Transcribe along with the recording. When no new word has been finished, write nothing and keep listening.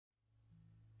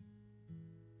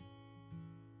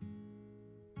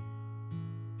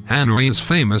Hanoi is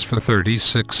famous for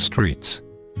 36 streets,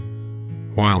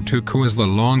 while Tuku is the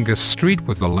longest street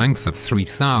with a length of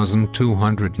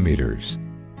 3,200 meters.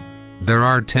 There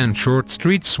are 10 short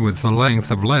streets with a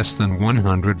length of less than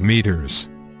 100 meters.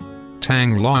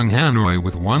 Tang Long Hanoi,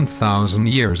 with 1,000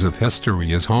 years of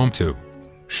history, is home to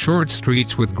short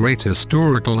streets with great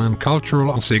historical and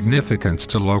cultural significance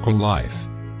to local life.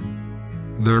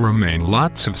 There remain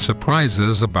lots of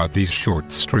surprises about these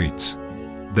short streets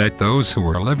that those who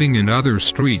are living in other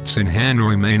streets in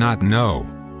Hanoi may not know.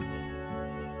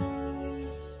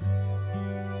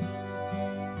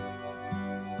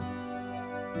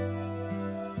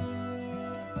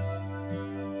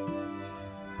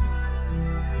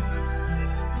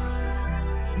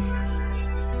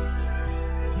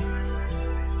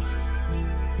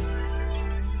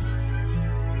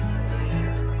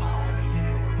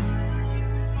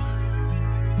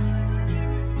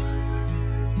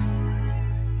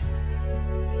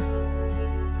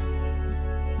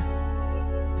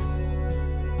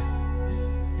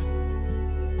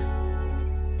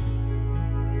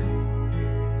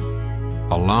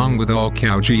 Along with O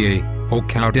Khao Jie, O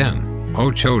Khao Den,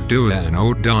 O Cho Dua and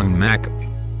O Dong Mak,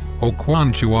 O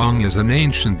Quan Chuang is an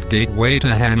ancient gateway to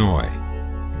Hanoi.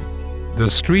 The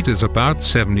street is about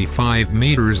 75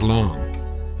 meters long.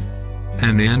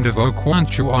 An end of O Quan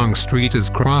Chuang Street is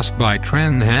crossed by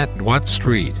Tran Hat Wat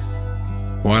Street,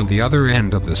 while the other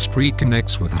end of the street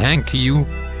connects with Hang Kiu,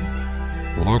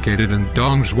 located in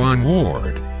Dong Xuan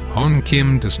Ward, Hon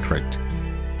Kim District.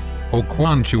 O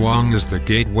Quan Chuang is the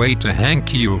gateway to Hang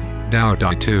Kiu, Dao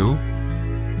Dai Tu,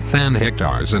 Than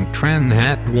Hectares and Tran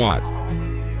Hat Wat.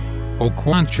 O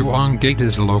Quan Chuang Gate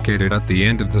is located at the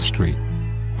end of the street,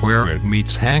 where it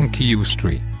meets Hang Kiu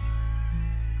Street.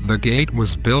 The gate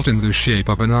was built in the shape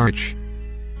of an arch.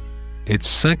 Its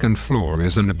second floor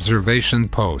is an observation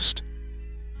post.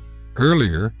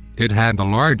 Earlier, it had the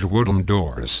large wooden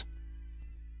doors.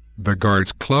 The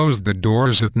guards closed the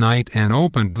doors at night and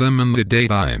opened them in the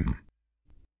daytime.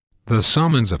 The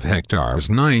summons of Hectares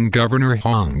 9 Governor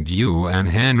Hong Yu and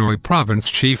Hanoi Province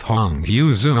Chief Hong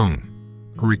Yu Zung,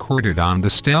 recorded on the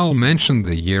stele, mentioned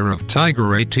the year of Tiger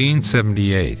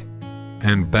 1878,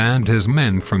 and banned his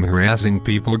men from harassing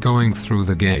people going through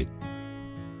the gate.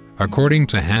 According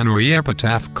to Hanoi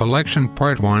Epitaph Collection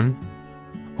Part 1,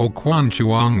 O Quan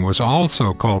Chuang was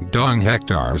also called Dong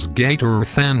Hectares Gate or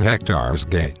Than Hectares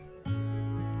Gate.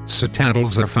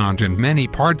 Citadels are found in many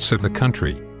parts of the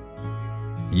country.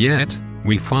 Yet,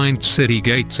 we find city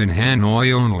gates in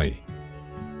Hanoi only.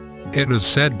 It is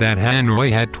said that Hanoi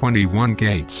had 21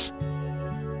 gates,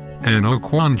 and O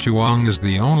Quan Chuang is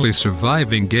the only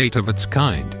surviving gate of its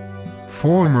kind,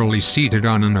 formerly seated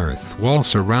on an earth wall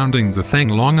surrounding the Thang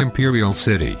Long Imperial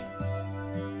City.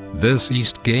 This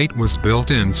east gate was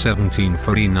built in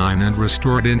 1749 and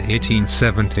restored in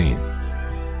 1817.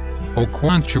 O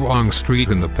Quan Chuang Street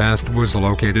in the past was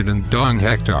located in Dong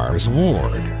Hectares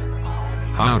Ward,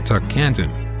 Hao Ta Canton,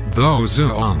 Tho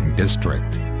Zuong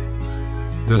District.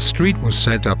 The street was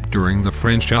set up during the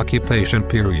French occupation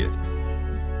period.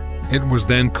 It was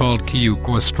then called Kiu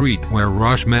Kwa Street, where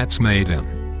rajmats made in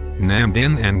Nam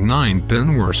Bin and 9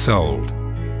 Bin were sold.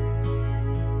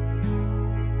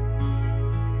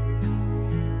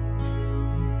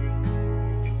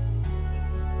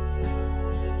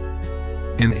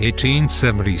 In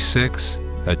 1876,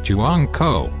 at Chuang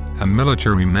Ko, a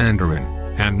military mandarin,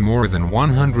 and more than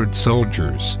 100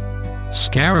 soldiers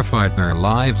scarified their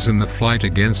lives in the fight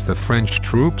against the French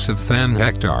troops of Than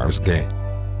Hectares Gate.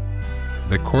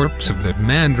 The corpse of that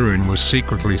mandarin was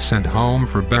secretly sent home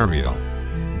for burial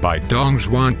by Dong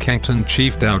Xuan Canton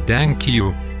Chief Dao Dang Kiu,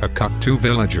 a Cocteau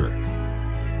villager.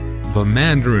 The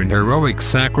mandarin heroic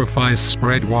sacrifice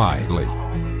spread widely.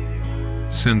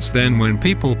 Since then, when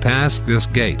people passed this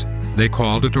gate, they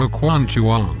called it O Quan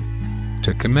Chuang,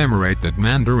 to commemorate that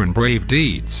mandarin brave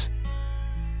deeds.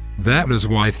 That is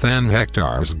why Than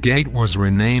Hectares Gate was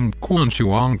renamed Quan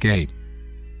Chuang Gate.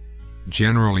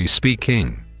 Generally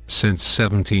speaking, since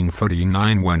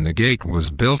 1749, when the gate was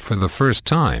built for the first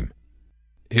time,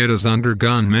 it has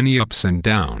undergone many ups and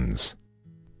downs.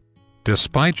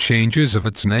 Despite changes of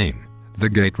its name, the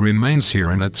gate remains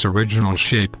here in its original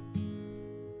shape.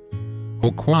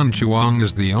 O Quan Chuang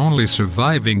is the only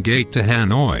surviving gate to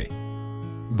Hanoi,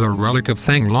 the relic of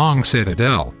Thang Long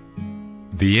Citadel,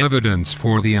 the evidence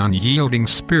for the unyielding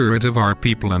spirit of our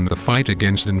people in the fight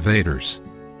against invaders,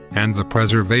 and the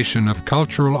preservation of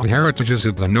cultural heritages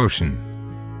of the nation.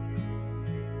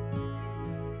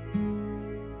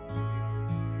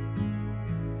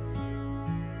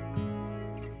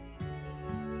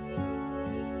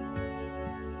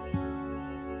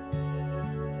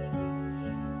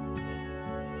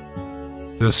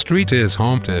 The street is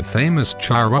home to a famous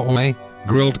Charaoy,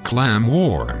 grilled clam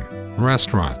warm,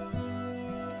 restaurant.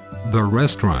 The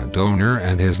restaurant owner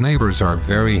and his neighbors are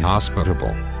very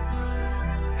hospitable.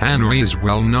 Hanoi is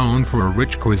well known for a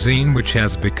rich cuisine which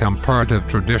has become part of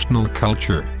traditional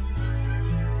culture.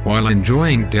 While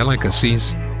enjoying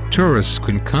delicacies, tourists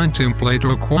can contemplate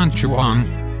O Quan Chuang,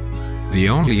 the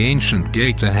only ancient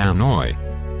gate to Hanoi.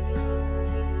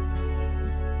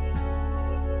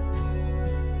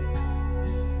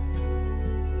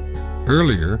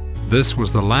 Earlier, this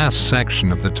was the last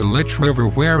section of the Talich River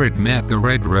where it met the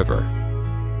Red River.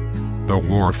 The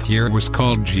wharf here was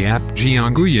called Giap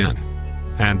Jianguyan,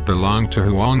 and belonged to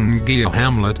Huang Gia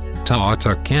Hamlet, Ta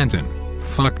Ta Canton,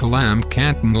 Phuc Lam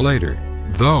Canton later,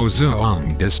 though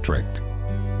Zuong District.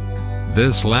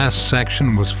 This last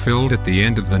section was filled at the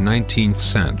end of the 19th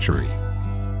century.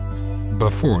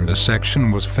 Before the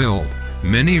section was filled,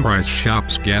 many rice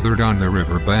shops gathered on the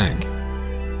river bank.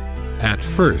 At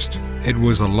first, it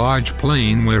was a large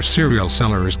plain where cereal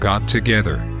sellers got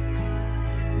together.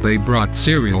 They brought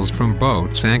cereals from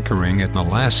boats anchoring at the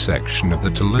last section of the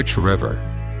Talich River.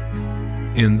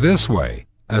 In this way,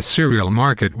 a cereal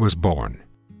market was born.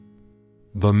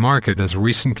 The market has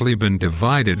recently been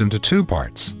divided into two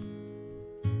parts.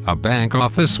 A bank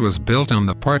office was built on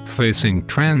the part facing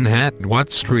Tran Hat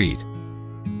Wat Street,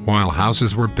 while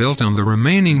houses were built on the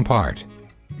remaining part.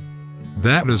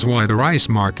 That is why the rice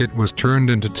market was turned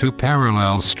into two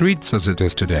parallel streets as it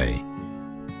is today.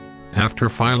 After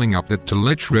filing up the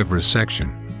Talich River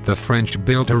section, the French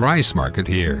built a rice market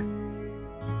here.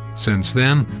 Since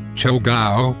then,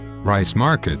 Chogao, Rice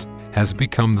Market, has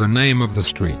become the name of the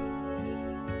street.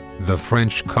 The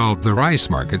French called the rice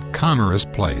market Commerce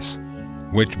Place,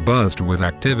 which buzzed with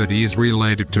activities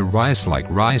related to rice like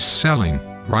rice selling,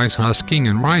 rice husking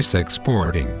and rice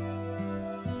exporting.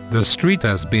 The street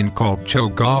has been called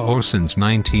Chogao since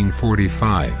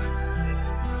 1945.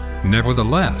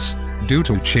 Nevertheless, due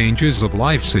to changes of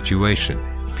life situation,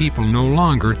 people no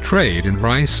longer trade in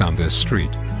rice on this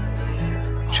street.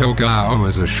 Chogao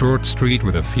is a short street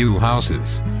with a few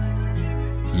houses.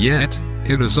 Yet,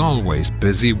 it is always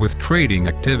busy with trading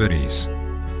activities.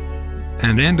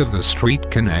 An end of the street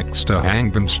connects to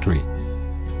Hangbin Street.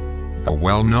 A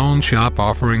well-known shop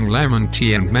offering lemon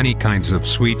tea and many kinds of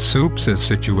sweet soups is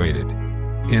situated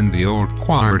in the old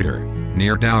quarter,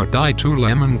 near Dao Dai Tu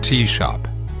Lemon Tea Shop.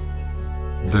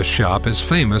 The shop is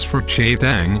famous for Chai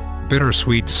Dang,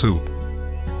 bittersweet soup.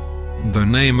 The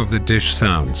name of the dish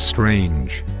sounds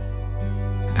strange.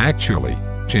 Actually,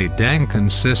 Chai Dang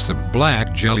consists of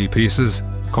black jelly pieces,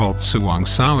 called Suang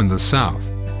Sao in the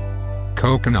south,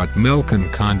 coconut milk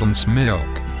and condensed milk.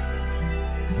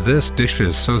 This dish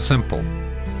is so simple.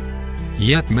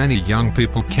 Yet many young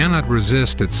people cannot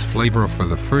resist its flavor for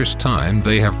the first time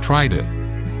they have tried it.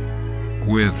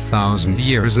 With 1,000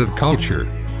 years of culture,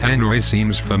 Hanoi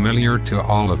seems familiar to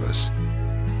all of us.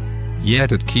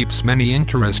 Yet it keeps many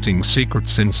interesting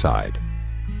secrets inside.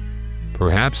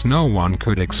 Perhaps no one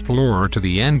could explore to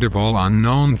the end of all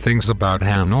unknown things about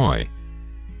Hanoi.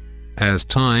 As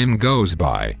time goes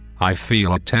by, I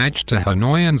feel attached to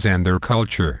Hanoians and their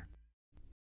culture.